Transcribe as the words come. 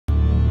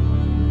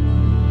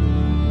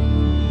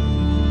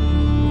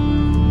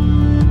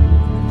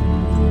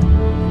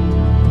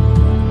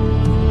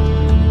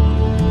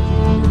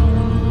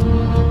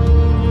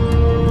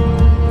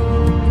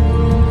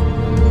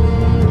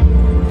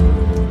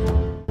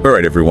All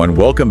right, everyone,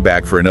 welcome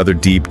back for another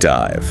deep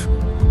dive.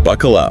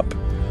 Buckle up,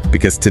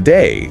 because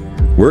today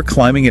we're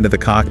climbing into the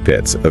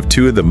cockpits of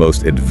two of the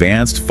most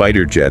advanced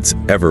fighter jets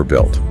ever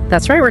built.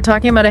 That's right, we're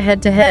talking about a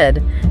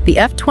head-to-head. The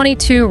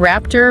F-22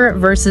 Raptor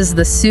versus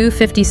the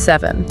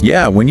Su-57.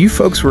 Yeah, when you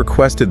folks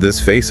requested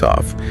this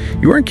face-off,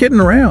 you weren't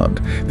kidding around.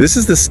 This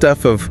is the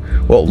stuff of,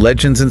 well,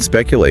 legends and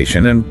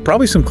speculation, and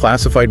probably some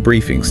classified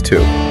briefings,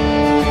 too.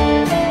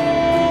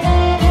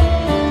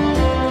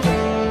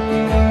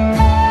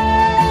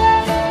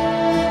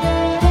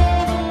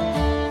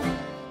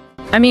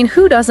 I mean,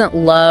 who doesn't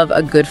love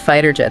a good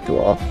fighter jet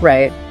duel,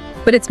 right?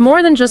 But it's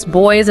more than just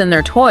boys and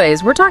their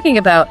toys. We're talking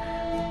about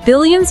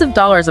billions of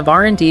dollars of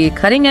R&D,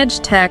 cutting-edge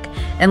tech,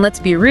 and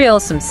let's be real,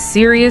 some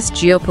serious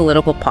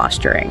geopolitical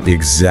posturing.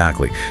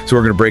 Exactly. So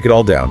we're going to break it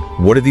all down.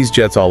 What are these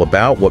jets all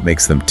about? What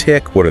makes them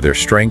tick? What are their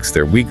strengths,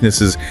 their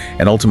weaknesses,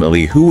 and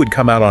ultimately, who would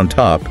come out on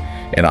top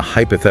in a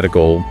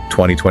hypothetical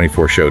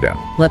 2024 showdown?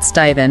 Let's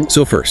dive in.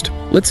 So first,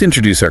 let's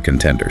introduce our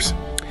contenders.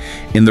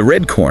 In the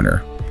red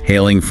corner,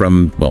 hailing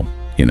from, well,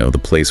 you know, the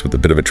place with a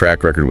bit of a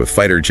track record with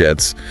fighter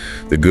jets,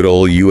 the good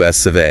old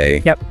US of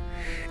A. Yep.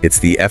 It's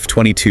the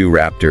F-22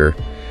 Raptor,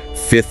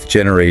 5th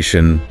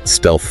generation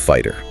stealth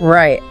fighter.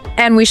 Right.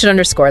 And we should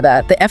underscore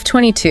that. The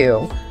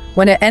F-22,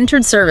 when it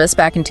entered service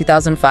back in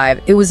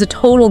 2005, it was a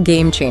total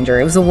game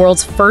changer. It was the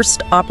world's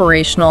first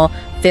operational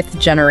 5th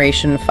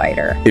generation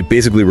fighter. It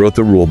basically wrote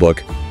the rule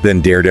book, then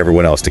dared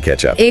everyone else to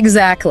catch up.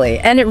 Exactly.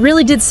 And it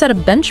really did set a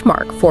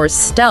benchmark for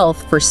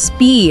stealth, for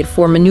speed,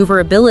 for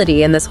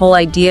maneuverability, and this whole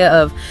idea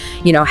of,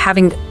 you know,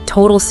 having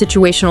total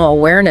situational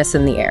awareness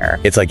in the air.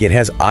 It's like it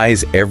has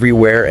eyes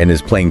everywhere and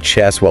is playing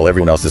chess while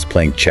everyone else is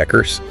playing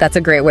checkers. That's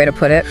a great way to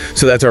put it.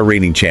 So that's our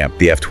reigning champ,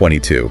 the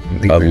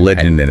F-22, a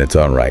legend in its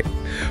own right.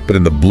 But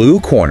in the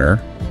blue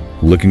corner,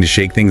 looking to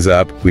shake things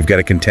up, we've got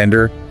a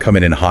contender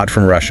coming in hot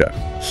from Russia.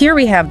 Here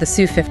we have the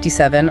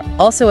Su-57,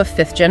 also a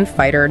 5th-gen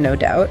fighter, no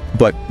doubt.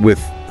 But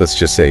with, let's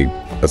just say,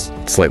 a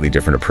slightly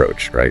different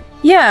approach, right?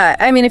 Yeah,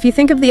 I mean, if you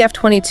think of the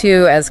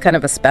F-22 as kind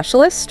of a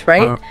specialist,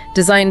 right?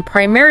 Designed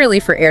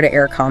primarily for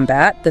air-to-air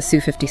combat, the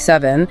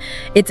Su-57,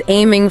 it's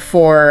aiming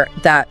for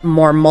that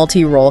more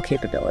multi-role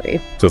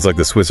capability. So it's like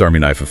the Swiss Army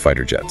knife of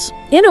fighter jets.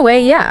 In a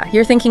way, yeah.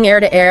 You're thinking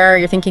air-to-air,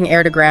 you're thinking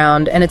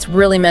air-to-ground, and it's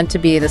really meant to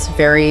be this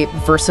very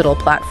versatile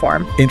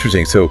platform.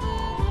 Interesting. So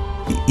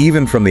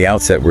even from the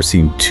outset, we're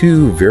seeing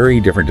two very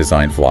different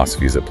design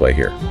philosophies at play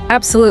here.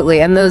 Absolutely,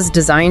 and those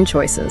design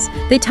choices,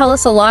 they tell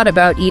us a lot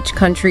about each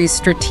country's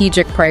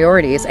strategic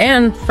priorities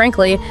and,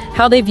 frankly,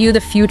 how they view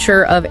the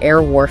future of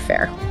air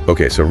warfare.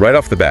 Okay, so right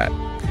off the bat,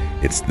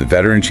 it's the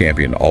veteran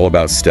champion, all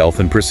about stealth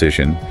and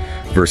precision,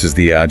 versus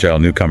the agile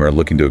newcomer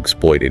looking to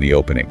exploit any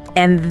opening.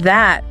 And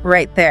that,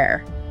 right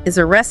there, is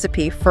a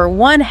recipe for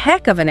one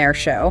heck of an air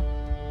show.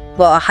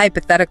 Well, a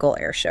hypothetical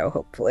air show,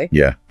 hopefully.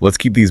 Yeah, let's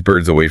keep these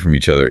birds away from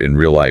each other in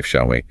real life,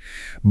 shall we?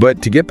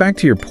 But to get back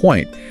to your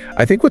point,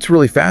 I think what's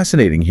really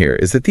fascinating here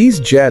is that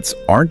these jets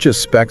aren't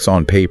just specs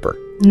on paper.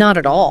 Not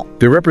at all.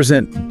 They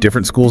represent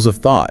different schools of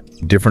thought,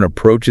 different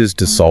approaches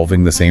to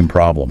solving the same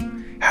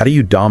problem. How do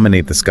you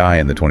dominate the sky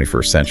in the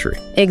 21st century?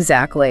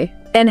 Exactly.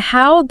 And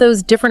how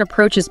those different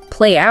approaches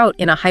play out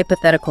in a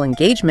hypothetical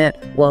engagement,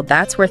 well,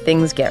 that's where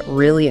things get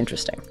really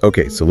interesting.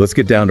 Okay, so let's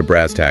get down to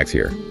brass tacks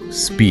here.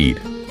 Speed.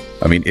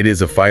 I mean, it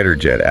is a fighter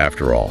jet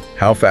after all.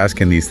 How fast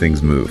can these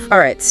things move? All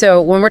right,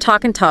 so when we're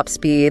talking top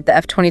speed, the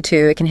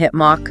F-22, it can hit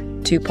Mach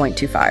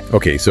 2.25.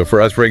 Okay, so for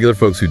us regular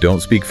folks who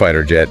don't speak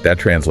fighter jet, that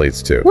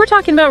translates to? We're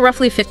talking about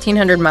roughly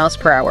 1,500 miles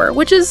per hour,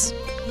 which is,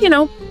 you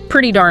know,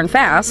 pretty darn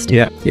fast.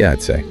 Yeah,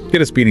 I'd say.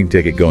 Get a speeding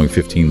ticket going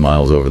 15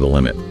 miles over the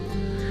limit.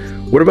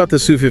 What about the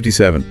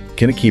Su-57?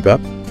 Can it keep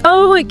up?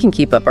 Oh, it can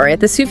keep up, all right.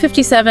 The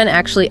Su-57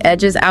 actually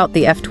edges out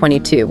the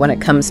F-22 when it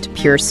comes to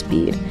pure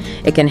speed.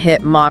 It can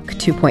hit Mach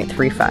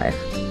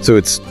 2.35. So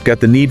it's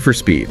got the need for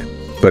speed,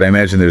 but I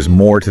imagine there's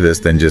more to this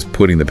than just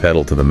putting the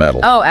pedal to the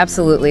metal. Oh,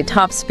 absolutely.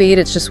 Top speed,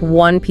 it's just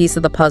one piece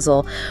of the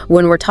puzzle.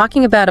 When we're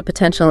talking about a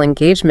potential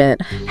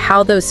engagement,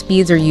 how those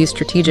speeds are used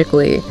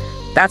strategically,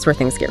 that's where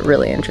things get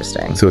really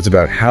interesting. So it's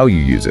about how you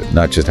use it,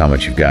 not just how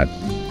much you've got.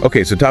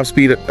 Okay, so top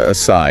speed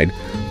aside,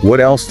 what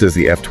else does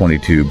the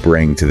F-22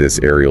 bring to this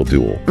aerial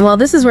duel? Well,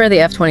 this is where the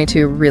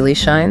F-22 really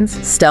shines.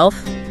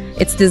 Stealth.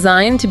 It's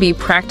designed to be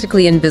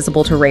practically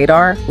invisible to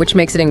radar, which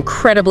makes it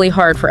incredibly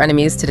hard for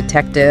enemies to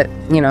detect it,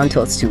 you know,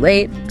 until it's too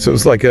late. So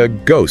it's like a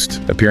ghost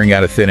appearing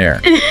out of thin air.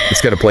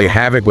 It's got to play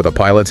havoc with a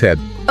pilot's head.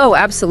 Oh,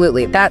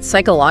 absolutely. That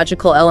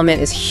psychological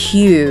element is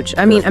huge.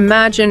 I mean,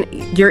 imagine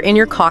you're in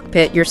your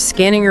cockpit, you're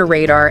scanning your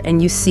radar,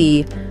 and you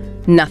see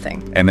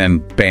nothing. And then,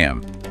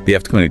 bam. The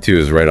F-22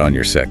 is right on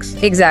your 6.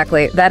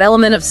 Exactly. That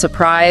element of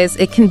surprise,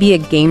 it can be a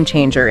game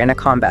changer in a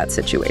combat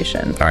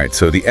situation. All right,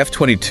 so the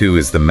F-22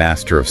 is the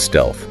master of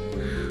stealth.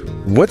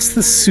 What's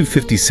the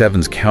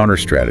Su-57's counter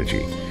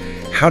strategy?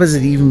 How does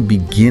it even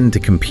begin to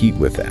compete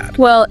with that?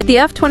 Well, the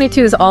F-22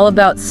 is all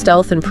about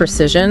stealth and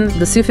precision.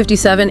 The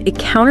Su-57, it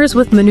counters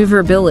with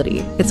maneuverability.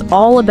 It's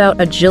all about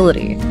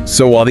agility.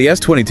 So while the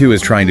S-22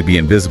 is trying to be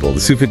invisible,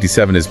 the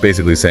Su-57 is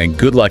basically saying,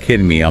 good luck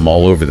hitting me, I'm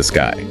all over the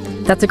sky.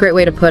 That's a great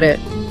way to put it.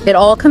 It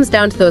all comes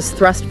down to those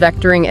thrust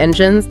vectoring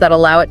engines that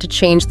allow it to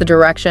change the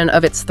direction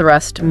of its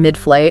thrust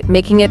mid-flight,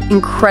 making it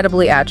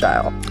incredibly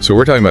agile. So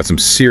we're talking about some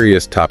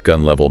serious Top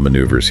Gun level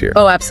maneuvers here.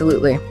 Oh,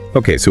 absolutely.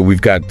 Okay, so we've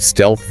got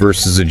stealth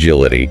versus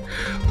agility,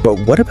 but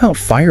what about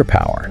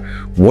firepower?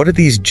 What are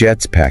these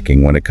jets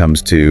packing when it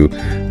comes to,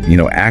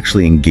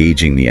 actually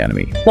engaging the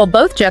enemy? Well,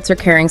 both jets are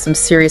carrying some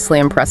seriously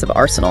impressive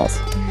arsenals.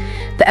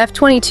 The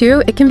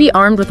F-22, it can be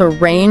armed with a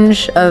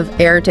range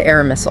of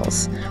air-to-air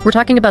missiles. We're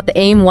talking about the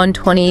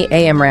AIM-120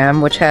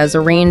 AMRAAM, which has a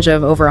range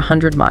of over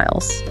 100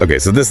 miles. Okay,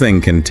 so this thing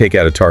can take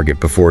out a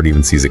target before it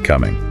even sees it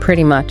coming.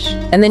 Pretty much.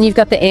 And then you've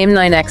got the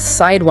AIM-9X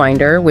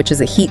Sidewinder, which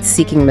is a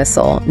heat-seeking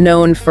missile,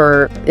 known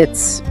for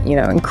its,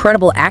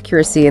 incredible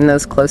accuracy in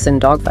those close-in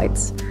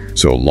dogfights.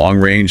 So long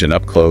range and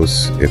up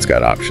close, it's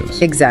got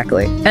options.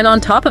 Exactly. And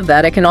on top of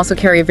that, it can also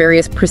carry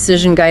various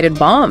precision-guided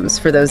bombs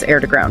for those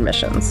air-to-ground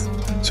missions.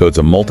 So it's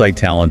a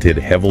multi-talented,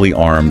 heavily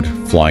armed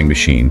flying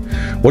machine.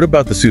 What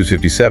about the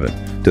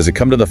Su-57? Does it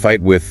come to the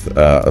fight with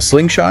a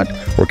slingshot,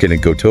 or can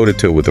it go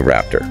toe-to-toe with the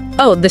Raptor?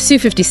 Oh, the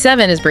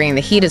Su-57 is bringing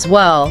the heat as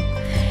well.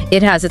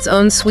 It has its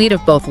own suite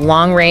of both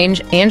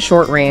long-range and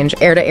short-range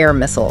air-to-air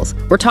missiles.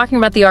 We're talking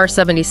about the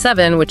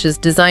R-77, which is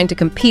designed to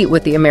compete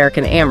with the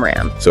American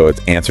AMRAAM. So it's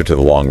answer to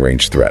the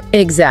long-range threat.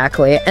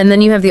 Exactly. And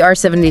then you have the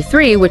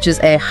R-73, which is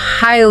a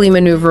highly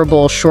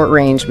maneuverable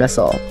short-range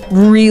missile.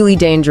 Really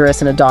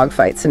dangerous in a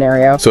dogfight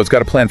scenario. So it's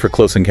got a plan for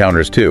close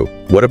encounters, too.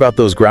 What about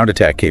those ground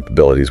attack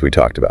capabilities we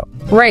talked about?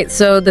 Right,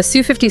 so the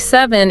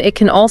Su-57, it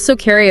can also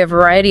carry a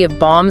variety of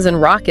bombs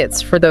and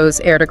rockets for those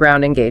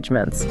air-to-ground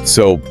engagements.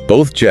 So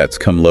both jets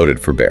come loaded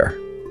for bear.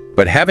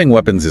 But having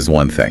weapons is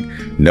one thing.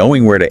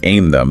 Knowing where to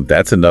aim them,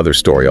 that's another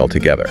story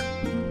altogether.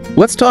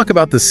 Let's talk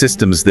about the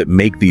systems that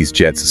make these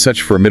jets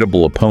such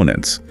formidable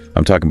opponents.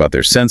 I'm talking about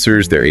their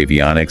sensors, their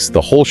avionics, the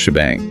whole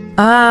shebang.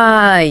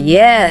 Ah,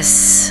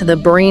 yes, the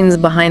brains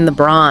behind the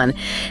brawn.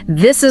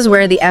 This is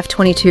where the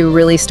F-22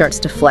 really starts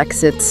to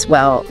flex its,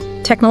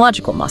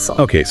 technological muscle.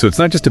 Okay, so it's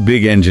not just a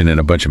big engine and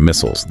a bunch of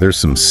missiles. There's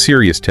some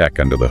serious tech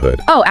under the hood.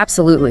 Oh,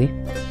 absolutely.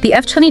 The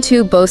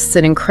F-22 boasts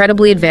an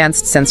incredibly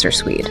advanced sensor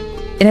suite.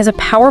 It has a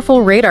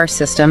powerful radar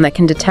system that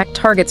can detect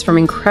targets from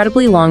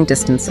incredibly long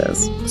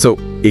distances. So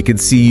it can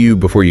see you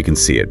before you can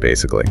see it,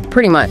 basically.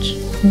 Pretty much.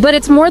 But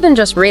it's more than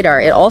just radar.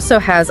 It also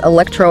has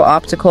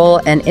electro-optical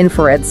and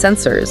infrared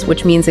sensors,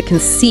 which means it can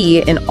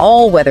see in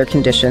all weather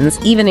conditions,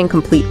 even in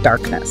complete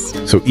darkness.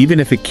 So even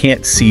if it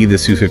can't see the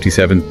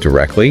Su-57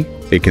 directly,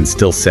 it can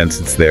still sense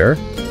it's there?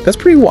 That's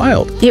pretty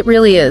wild. It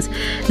really is.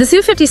 The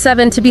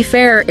Su-57, to be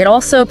fair, it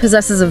also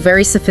possesses a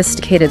very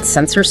sophisticated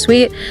sensor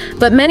suite,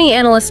 but many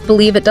analysts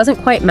believe it doesn't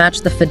quite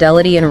match the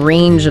fidelity and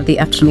range of the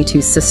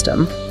F-22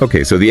 system.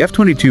 Okay, so the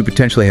F-22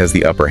 potentially has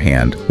the upper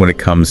hand when it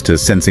comes to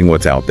sensing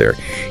what's out there,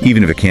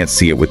 even if it can't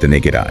see it with the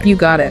naked eye. You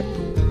got it.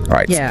 All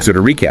right, Yeah. so to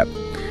recap,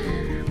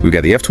 we've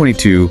got the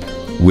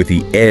F-22 with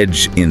the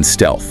edge in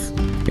stealth,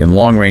 in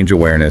long-range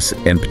awareness,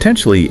 and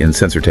potentially in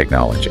sensor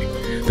technology.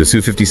 The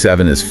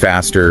Su-57 is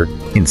faster,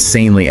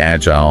 insanely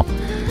agile,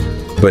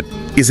 but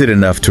is it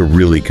enough to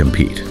really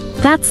compete?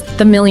 That's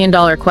the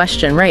million-dollar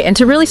question, right? And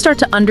to really start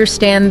to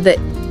understand the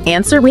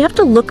answer, we have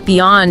to look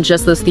beyond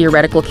just those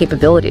theoretical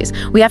capabilities.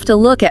 We have to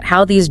look at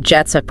how these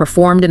jets have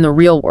performed in the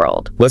real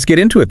world. Let's get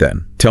into it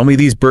then. Tell me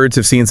these birds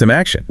have seen some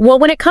action. Well,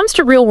 when it comes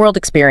to real-world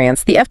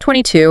experience, the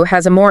F-22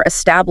 has a more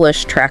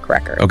established track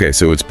record. Okay,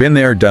 so it's been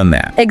there, done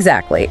that.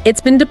 Exactly.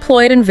 It's been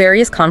deployed in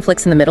various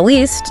conflicts in the Middle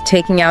East,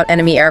 taking out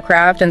enemy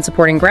aircraft and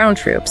supporting ground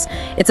troops.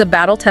 It's a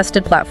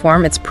battle-tested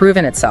platform. It's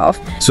proven itself.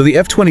 So the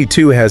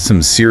F-22 has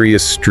some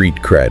serious street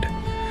cred.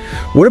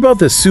 What about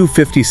the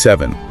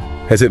Su-57?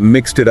 Has it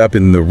mixed it up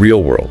in the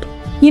real world?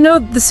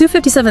 The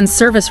Su-57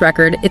 service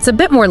record, it's a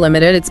bit more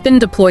limited. It's been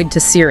deployed to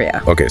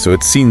Syria. Okay, so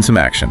it's seen some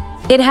action.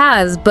 It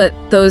has, but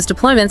those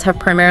deployments have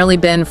primarily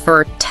been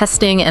for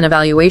testing and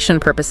evaluation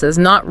purposes,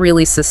 not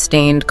really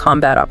sustained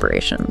combat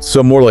operations.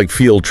 So more like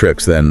field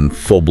trips than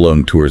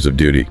full-blown tours of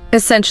duty.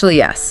 Essentially,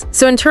 yes.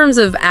 So in terms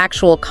of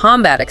actual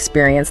combat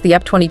experience, the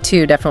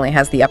F-22 definitely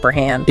has the upper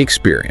hand.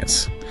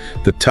 Experience.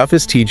 The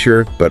toughest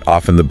teacher, but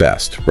often the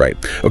best, right?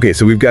 Okay,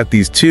 so we've got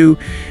these two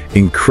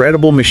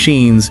incredible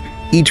machines,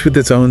 each with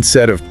its own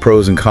set of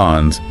pros and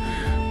cons.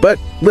 But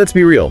let's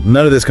be real,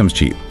 none of this comes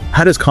cheap.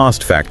 How does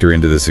cost factor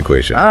into this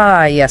equation?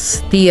 Ah,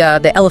 yes, the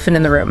elephant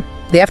in the room.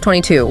 The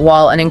F-22,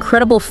 while an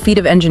incredible feat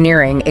of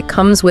engineering, it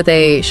comes with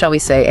a, shall we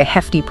say, a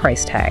hefty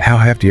price tag. How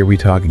hefty are we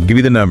talking? Give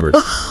me the numbers.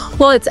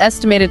 Well, it's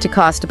estimated to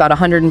cost about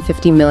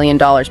 $150 million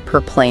per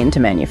plane to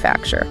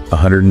manufacture.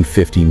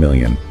 $150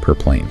 million per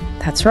plane.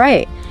 That's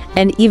right.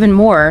 And even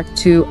more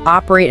to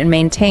operate and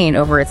maintain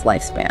over its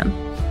lifespan.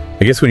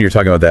 I guess when you're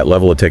talking about that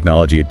level of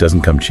technology, it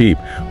doesn't come cheap.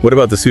 What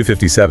about the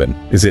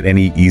Su-57? Is it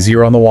any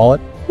easier on the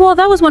wallet? Well,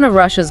 that was one of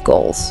Russia's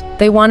goals.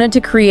 They wanted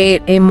to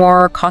create a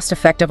more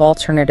cost-effective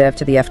alternative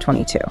to the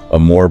F-22. A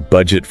more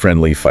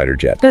budget-friendly fighter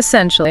jet.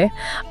 Essentially.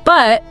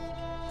 But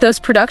those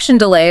production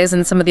delays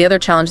and some of the other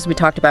challenges we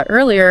talked about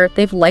earlier,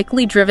 they've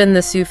likely driven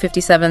the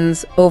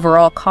Su-57's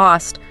overall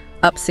cost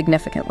up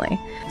significantly.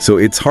 So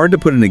it's hard to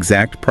put an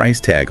exact price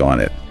tag on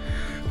it.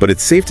 But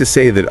it's safe to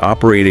say that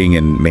operating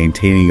and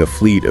maintaining a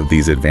fleet of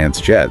these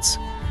advanced jets,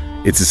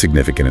 it's a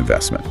significant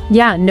investment.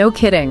 Yeah, no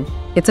kidding.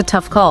 It's a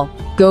tough call.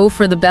 Go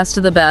for the best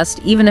of the best,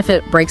 even if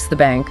it breaks the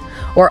bank,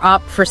 or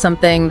opt for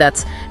something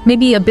that's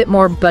maybe a bit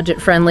more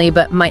budget-friendly,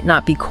 but might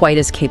not be quite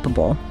as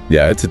capable.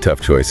 Yeah, it's a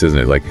tough choice, isn't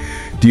it? Like,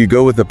 do you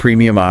go with the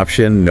premium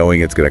option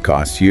knowing it's going to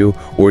cost you,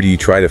 or do you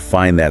try to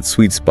find that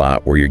sweet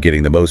spot where you're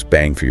getting the most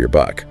bang for your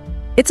buck?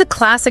 It's a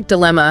classic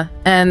dilemma,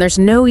 and there's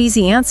no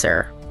easy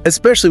answer.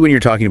 Especially when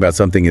you're talking about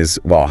something as,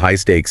 well, high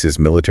stakes as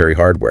military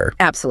hardware.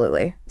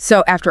 Absolutely.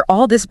 So after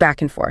all this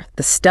back and forth,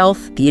 the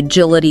stealth, the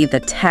agility, the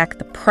tech,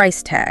 the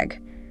price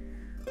tag,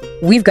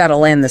 we've got to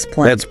land this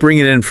plane. Let's bring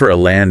it in for a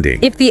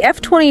landing. If the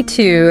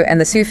F-22 and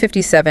the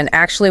Su-57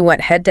 actually went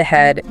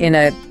head-to-head in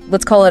a,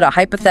 let's call it a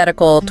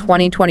hypothetical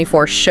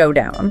 2024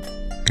 showdown,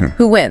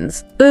 who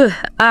wins?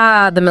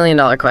 The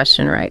million-dollar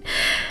question, right?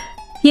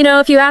 You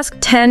know, if you ask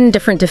 10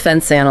 different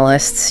defense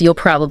analysts, you'll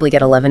probably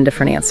get 11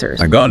 different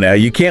answers. Go now.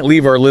 You can't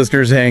leave our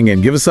listeners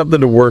hanging. Give us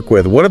something to work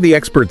with. What are the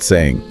experts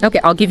saying? Okay,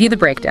 I'll give you the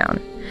breakdown.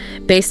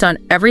 Based on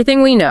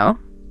everything we know,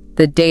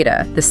 the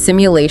data, the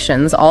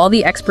simulations, all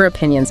the expert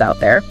opinions out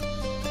there,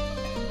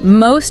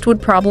 most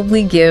would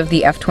probably give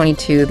the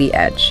F-22 the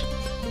edge.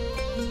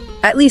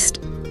 At least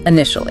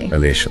initially.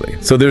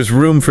 So there's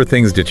room for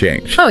things to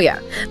change. Oh yeah.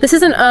 This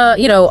isn't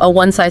a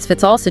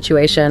one-size-fits-all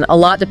situation. A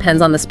lot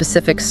depends on the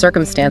specific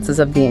circumstances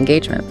of the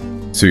engagement.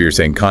 So you're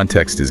saying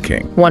context is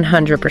king?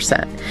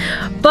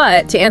 100%.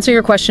 But to answer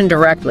your question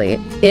directly,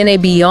 in a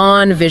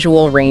beyond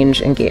visual range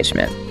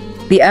engagement,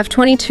 the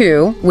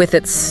F-22, with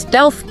its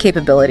stealth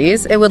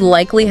capabilities, it would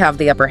likely have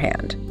the upper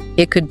hand.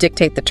 It could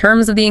dictate the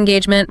terms of the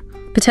engagement,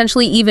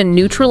 potentially even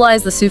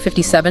neutralize the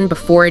Su-57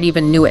 before it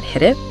even knew it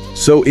hit it.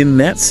 So in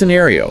that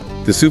scenario,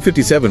 the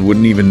Su-57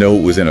 wouldn't even know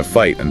it was in a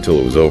fight until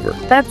it was over.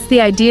 That's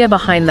the idea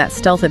behind that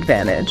stealth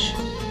advantage.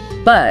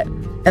 But,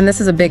 and this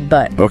is a big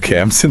but. Okay,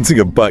 I'm sensing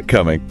a but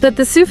coming. But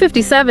the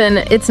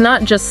Su-57, it's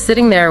not just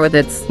sitting there with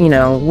its,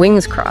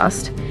 wings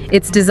crossed.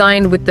 It's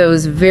designed with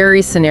those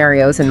very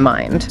scenarios in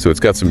mind. So it's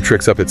got some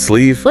tricks up its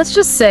sleeve? Let's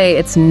just say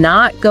it's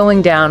not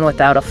going down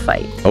without a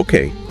fight.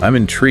 Okay, I'm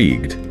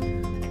intrigued.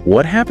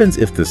 What happens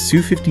if the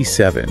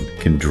Su-57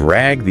 can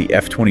drag the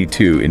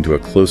F-22 into a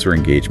closer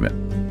engagement?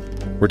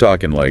 We're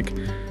talking like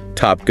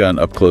Top Gun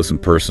up close and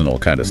personal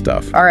kind of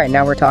stuff. All right,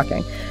 now we're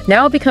talking.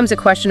 Now it becomes a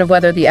question of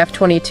whether the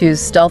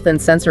F-22's stealth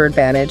and sensor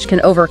advantage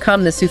can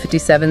overcome the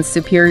Su-57's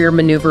superior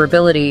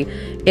maneuverability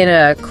in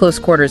a close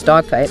quarters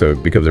dogfight. So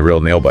it becomes a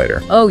real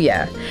nail-biter. Oh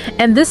yeah.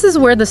 And this is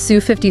where the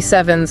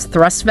Su-57's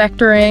thrust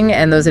vectoring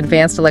and those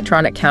advanced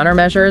electronic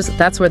countermeasures,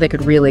 that's where they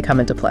could really come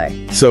into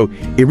play. So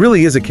it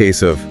really is a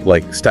case of,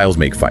 like, styles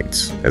make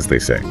fights, as they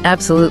say.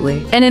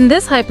 Absolutely. And in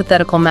this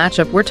hypothetical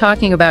matchup, we're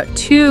talking about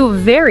two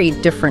very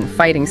different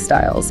fighting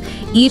styles,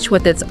 each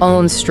with its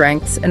own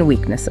strengths and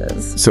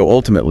weaknesses. So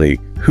ultimately,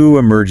 who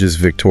emerges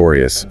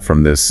victorious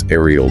from this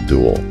aerial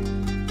duel?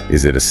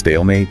 Is it a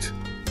stalemate?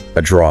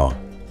 A draw?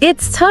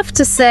 It's tough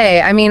to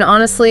say. I mean,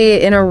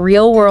 honestly, in a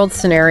real-world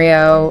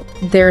scenario,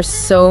 there's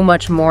so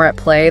much more at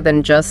play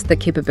than just the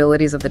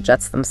capabilities of the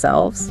jets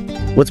themselves.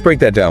 Let's break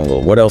that down a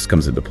little. What else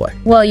comes into play?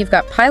 Well, you've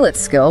got pilot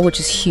skill, which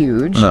is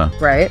huge,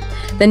 right?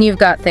 Then you've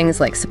got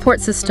things like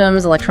support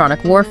systems,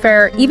 electronic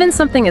warfare, even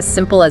something as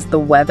simple as the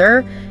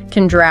weather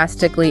can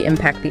drastically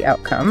impact the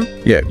outcome.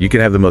 Yeah, you can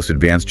have the most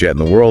advanced jet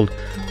in the world,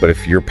 but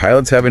if your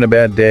pilot's having a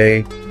bad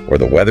day or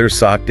the weather's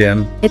socked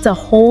in, it's a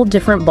whole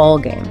different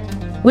ballgame.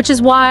 Which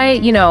is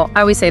why, I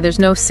always say there's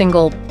no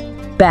single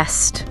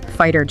best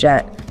fighter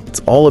jet. It's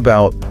all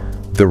about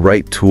the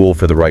right tool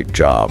for the right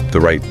job, the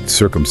right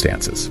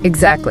circumstances.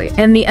 Exactly.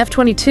 And the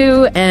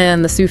F-22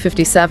 and the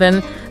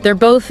Su-57, they're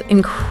both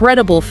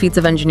incredible feats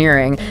of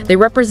engineering. They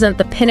represent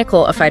the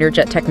pinnacle of fighter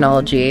jet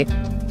technology,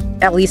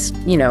 at least,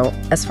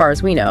 as far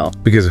as we know.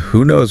 Because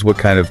who knows what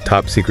kind of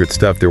top secret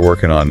stuff they're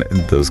working on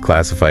in those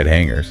classified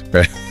hangars,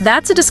 right?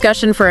 That's a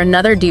discussion for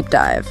another deep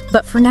dive.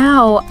 But for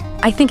now,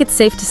 I think it's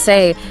safe to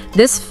say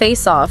this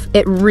face-off,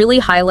 it really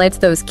highlights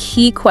those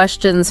key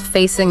questions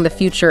facing the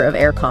future of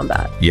air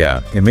combat.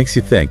 Yeah, it makes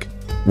you think.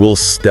 Will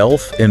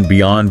stealth and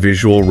beyond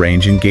visual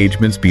range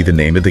engagements be the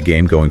name of the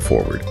game going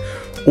forward?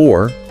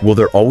 Or will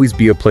there always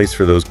be a place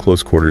for those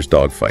close quarters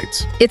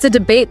dogfights? It's a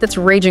debate that's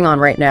raging on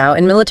right now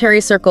in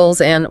military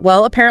circles and,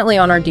 well, apparently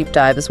on our deep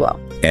dive as well.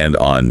 And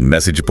on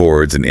message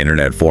boards and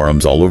internet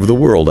forums all over the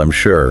world, I'm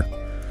sure.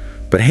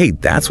 But hey,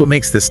 that's what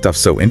makes this stuff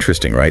so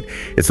interesting, right?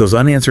 It's those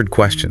unanswered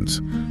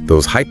questions,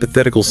 those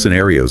hypothetical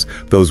scenarios,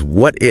 those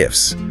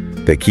what-ifs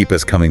that keep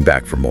us coming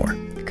back for more.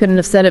 Couldn't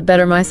have said it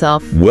better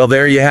myself. Well,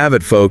 there you have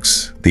it,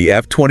 folks. The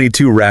F-22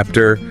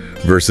 Raptor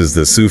versus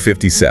the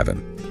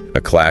Su-57.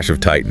 A clash of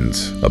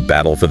titans, a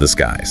battle for the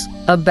skies.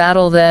 A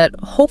battle that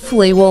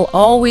hopefully will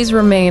always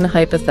remain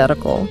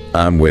hypothetical.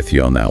 I'm with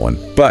you on that one.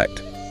 But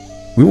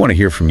we want to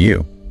hear from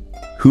you.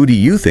 Who do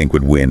you think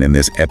would win in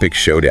this epic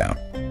showdown?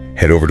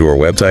 Head over to our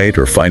website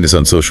or find us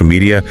on social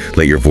media,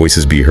 let your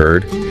voices be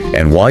heard.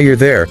 And while you're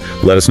there,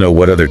 let us know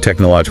what other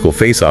technological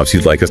face-offs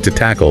you'd like us to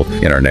tackle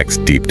in our next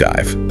deep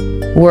dive.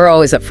 We're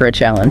always up for a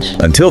challenge.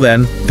 Until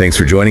then, thanks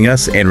for joining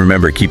us, and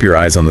remember, keep your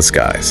eyes on the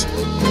skies.